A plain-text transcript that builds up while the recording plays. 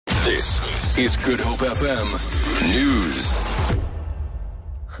This is Good Hope FM News.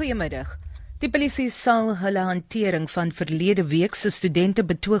 Goeiemiddag. Die polisie sal hulle hantering van verlede week se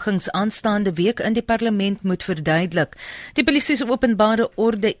studentebetogings aanstaande week in die parlement moet verduidelik. Die polisie se openbare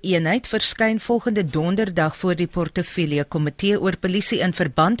orde eenheid verskyn volgende donderdag voor die portefeulje komitee oor polisie in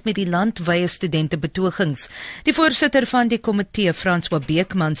verband met die landwye studentebetogings. Die voorsitter van die komitee, François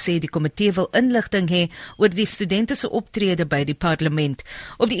Beekman, sê die komitee wil inligting hê oor die studente se optrede by die parlement.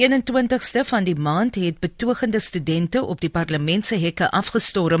 Op die 21ste van die maand het betogende studente op die parlement se hekke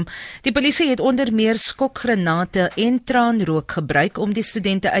afgestorm. Die polisie het onder meer skokgranate en traanrook gebruik om die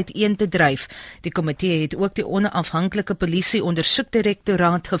studente uiteen te dryf. Die komitee het ook die onafhanklike polisie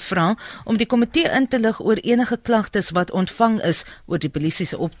ondersoekdirektoraat gevra om die komitee in te lig oor enige klagtes wat ontvang is oor die polisie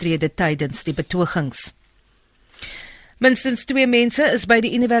se optrede tydens die betogings. Minstens 2 mense is by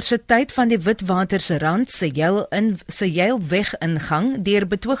die Universiteit van die Witwatersrand se Heilweg ingang deur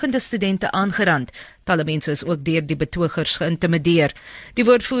betogende studente aangerand. Talle mense is ook deur die betogers geïntimideer. Die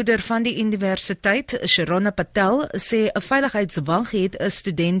woordvoerder van die universiteit, Sharona Patel, sê 'n veiligheidswag het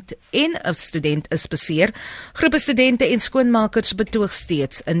 'n student is beseer. Groepe studente en skoonmakers betoog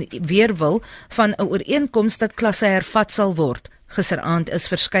steeds in weerwil van 'n ooreenkoms dat klasse hervat sal word. Gisteraand is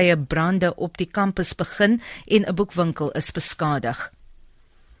verskeie brande op die kampus begin en 'n boekwinkel is beskadig.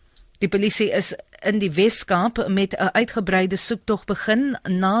 Die polisie is in die Wes-Kaap met 'n uitgebreide soektog begin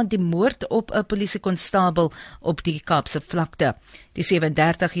na die moord op 'n polisiekonstabel op die Kaapse vlakte. Die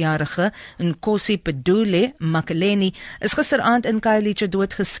 37-jarige Nkosi Pedule Makeleni is gisteraand in Khayelitsha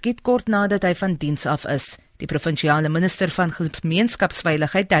doodgeskiet kort nadat hy van diens af is. Die provinsiale minister van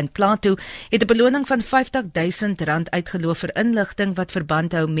gemeenskapsveiligheid, Dan Plato, het 'n beloning van R50.000 uitgeloof vir inligting wat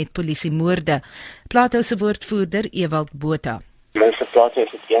verband hou met polisiemoorde. Plato se woordvoerder, Ewald Botha. Minister Plato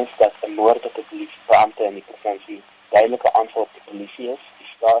is het eens dat 'n moord op 'n polisiebeampte in die provinsie duidelike antwoord op die polisie is, die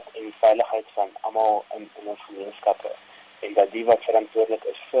staat en die veiligheid van almal in ons gemeenskappe, en dat die wat verantwoordelik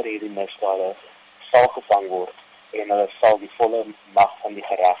is vir hierdie misdade sal gevang word en hulle sal die volle mag van die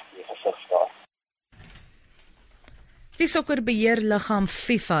reg in die gesig staar. Die sokkerbeheerliggaam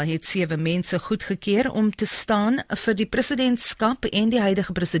FIFA het 7 mense goedgekeur om te staan vir die presidentskap en die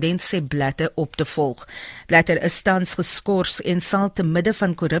huidige president Sepp Blatter op te volg. Blatter is tans geskort en sal te midde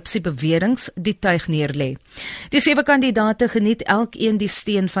van korrupsiebeweringe die tuig neerlê. Die 7 kandidate geniet elkeen die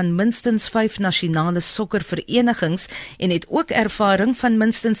steun van minstens 5 nasionale sokkerverenigings en het ook ervaring van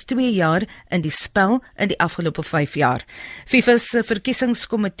minstens 2 jaar in die spel in die afgelope 5 jaar. FIFA se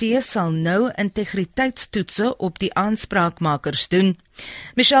verkiesingskomitee sal nou integriteitstoetse op die aanspraakmakers doen.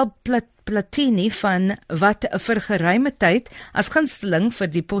 Michel Platini, van wat vir geruime tyd as gunsteling vir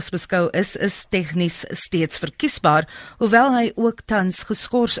die pos beskou is tegnies steeds verkiesbaar, hoewel hy ook tans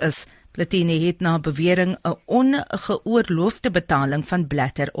geskort is. Platini het na bewering 'n ongeoorloofde betaling van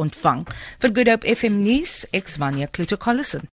Blatter ontvang. Vir Good Hope FM nuus, ek Vanya Kluter-Collison.